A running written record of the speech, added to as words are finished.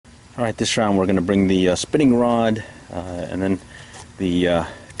Alright, this round we're going to bring the spinning rod and then the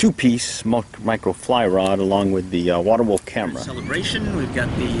two-piece micro fly rod along with the water wolf camera. Celebration, we've got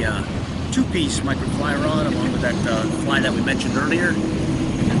the two-piece micro fly rod along with that fly that we mentioned earlier.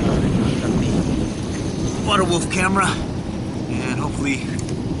 We've got the water wolf camera, and hopefully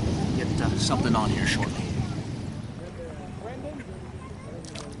get something on here shortly.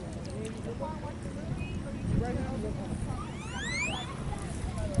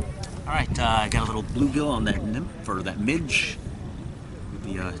 Alright, I got a little bluegill on that nymph, or that midge, with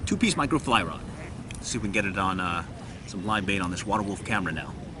the two-piece micro fly rod. Let's see if we can get it on some live bait on this water wolf camera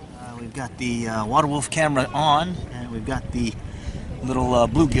now. We've got the water wolf camera on, and we've got the little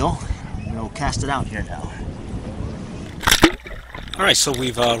bluegill. We'll cast it out here now. Alright, so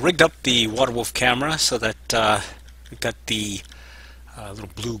we've rigged up the water wolf camera so that we've got the little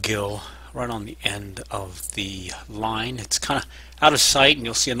bluegill right on the end of the line. It's kind of out of sight, and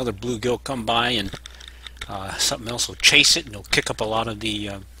you'll see another bluegill come by, and something else will chase it, and it'll kick up a lot of the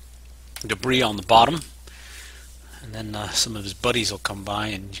debris on the bottom. And then some of his buddies will come by,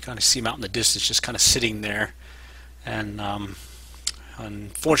 and you kind of see him out in the distance, just kind of sitting there. And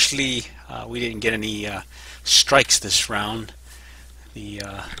unfortunately, we didn't get any strikes this round. The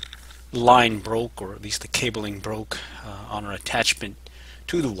line broke, or at least the cabling broke on our attachment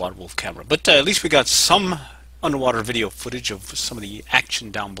to the water wolf camera. But at least we got some underwater video footage of some of the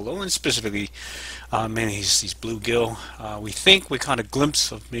action down below, and specifically mainly these bluegill. We think we caught a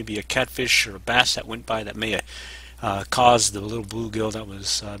glimpse of maybe a catfish or a bass that went by that may have caused the little bluegill that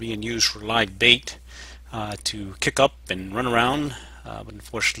was being used for live bait to kick up and run around, but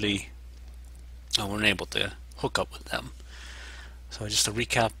unfortunately we weren't able to hook up with them. So just to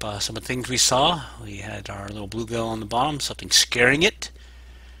recap some of the things we saw, we had our little bluegill on the bottom, something scaring it.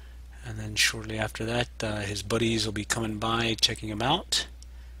 And then shortly after that, his buddies will be coming by, checking him out.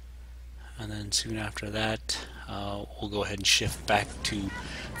 And then soon after that, we'll go ahead and shift back to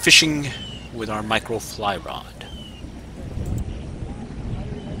fishing with our micro fly rod.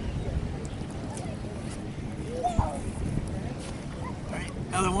 Alright,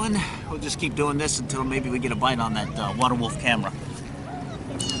 another one. We'll just keep doing this until maybe we get a bite on that water wolf camera.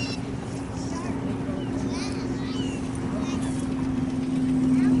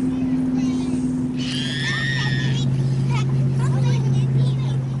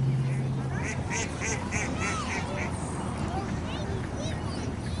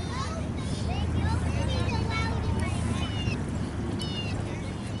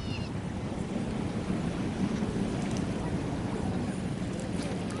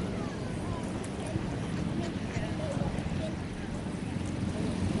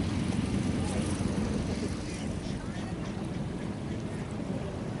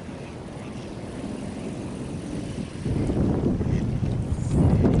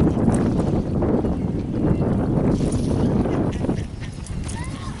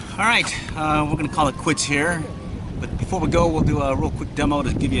 Alright, we're going to call it quits here, but before we go, we'll do a real quick demo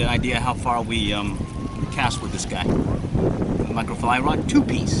to give you an idea how far we cast with this guy. The micro fly rod,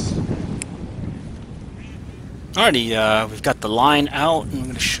 two-piece. Alrighty, we've got the line out, and I'm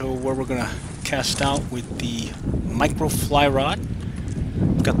going to show where we're going to cast out with the micro fly rod.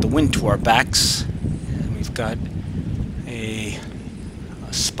 We've got the wind to our backs, and we've got a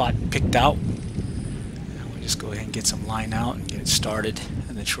spot picked out. Just go ahead and get some line out and get it started,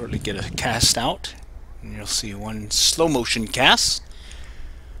 and then shortly get a cast out, and you'll see one slow motion cast,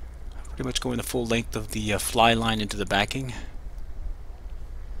 pretty much going the full length of the fly line into the backing.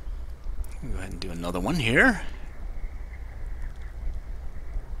 Go ahead and do another one here,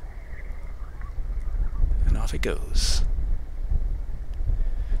 and off it goes.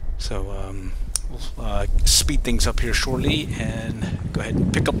 So we'll speed things up here shortly and go ahead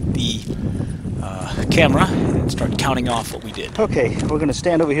and pick up the camera and start counting off what we did. Okay, we're going to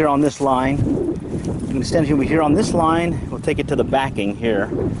stand over here on this line. We're going to stand over here on this line. We'll take it to the backing here.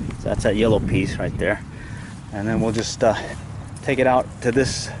 So that's that yellow piece right there. And then we'll just take it out to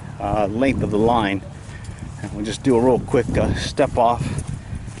this length of the line. And we'll just do a real quick step off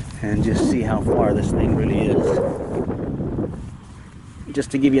and just see how far this thing really is.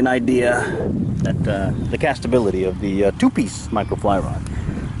 Just to give you an idea that the castability of the two-piece micro fly rod.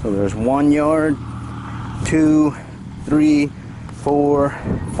 So there's 1 yard, 2, 3, 4,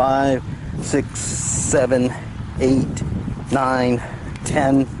 5, 6, 7, 8, 9,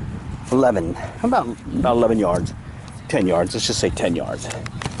 10, 11. About 11 yards. 10 yards, let's just say 10 yards.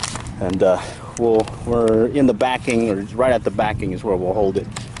 And we're in the backing, or right at the backing is where we'll hold it.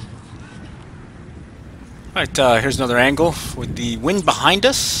 Alright, here's another angle with the wind behind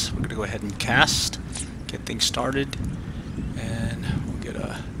us. We're going to go ahead and cast, get things started, and we'll get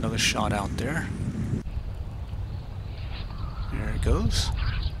another another shot out there. There it goes.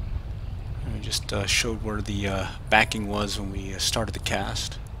 And we just showed where the backing was when we started the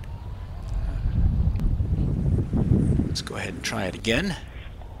cast. Let's go ahead and try it again.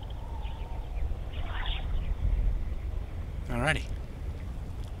 Alrighty.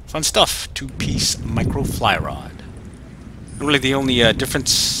 Fun stuff. 2-piece micro fly rod. Really the only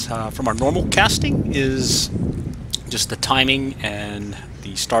difference from our normal casting is just the timing and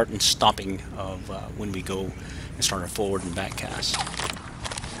the start and stopping of when we go and start our forward and back cast.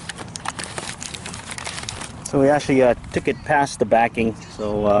 So we actually took it past the backing.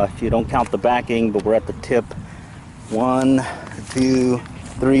 So if you don't count the backing, but we're at the tip. 1, 2,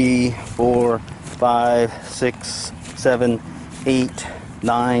 3, 4, 5, 6, 7, 8,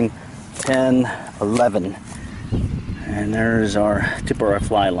 9, 10, 11. And there's our tip of our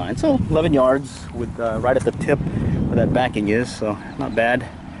fly line. So 11 yards with right at the tip where that backing is, so not bad.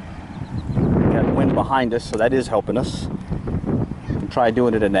 We got wind behind us, so that is helping us. We can try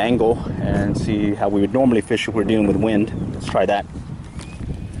doing it at an angle and see how we would normally fish if we're dealing with wind. Let's try that.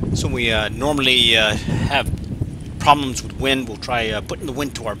 So we normally have problems with wind. We'll try putting the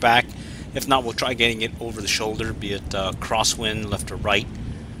wind to our back. If not, we'll try getting it over the shoulder, be it crosswind, left or right.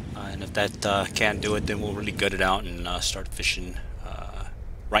 And if that can't do it, then we'll really gut it out and start fishing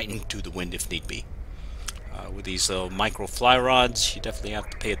right into the wind if need be. With these micro fly rods, you definitely have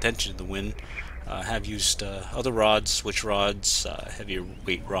to pay attention to the wind. Have used other rods, switch rods, heavier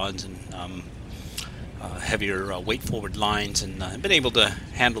weight rods, and heavier weight forward lines, and been able to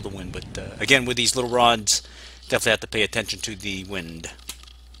handle the wind. But again, with these little rods, definitely have to pay attention to the wind.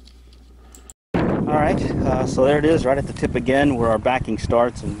 Alright, so there it is, right at the tip again where our backing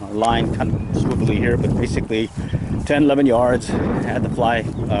starts, and our line kind of swivelly here, but basically 10, 11 yards. Add the fly,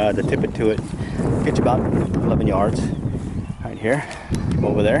 the tippet to it, get you about 11 yards. Right here,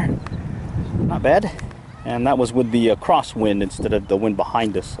 over there. Not bad. And that was with the crosswind instead of the wind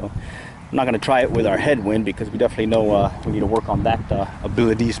behind us. So I'm not going to try it with our headwind because we definitely know we need to work on that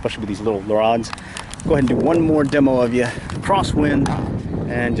ability, especially with these little rods. Go ahead and do one more demo of you, crosswind,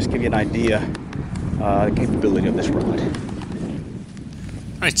 and just give you an idea the capability of this rod.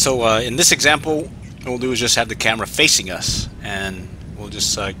 Alright, so in this example, what we'll do is just have the camera facing us, and we'll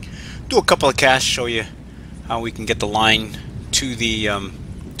just do a couple of casts, show you how we can get the line to the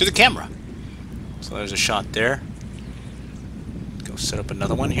camera. So there's a shot there. Go set up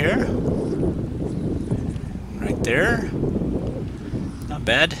another one here. Right there. Not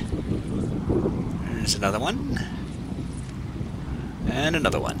bad. There's another one. And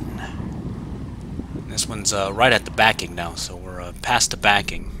another one. This one's right at the backing now, so we're past the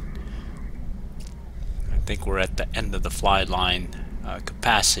backing. I think we're at the end of the fly line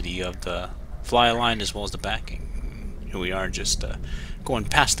capacity of the fly line as well as the backing. Here we are, just going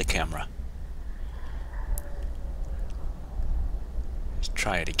past the camera. Let's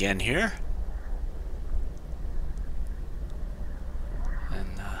try it again here. And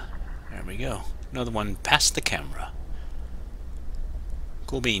there we go. Another one past the camera.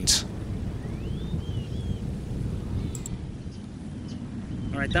 Cool beans.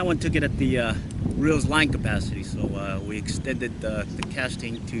 Alright, that one took it at the reel's line capacity, so we extended the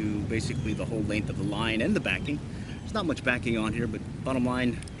casting to basically the whole length of the line and the backing. There's not much backing on here, but bottom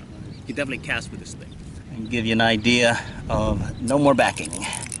line, you can definitely cast with this thing. And give you an idea of no more backing.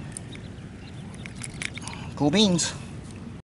 Cool beans.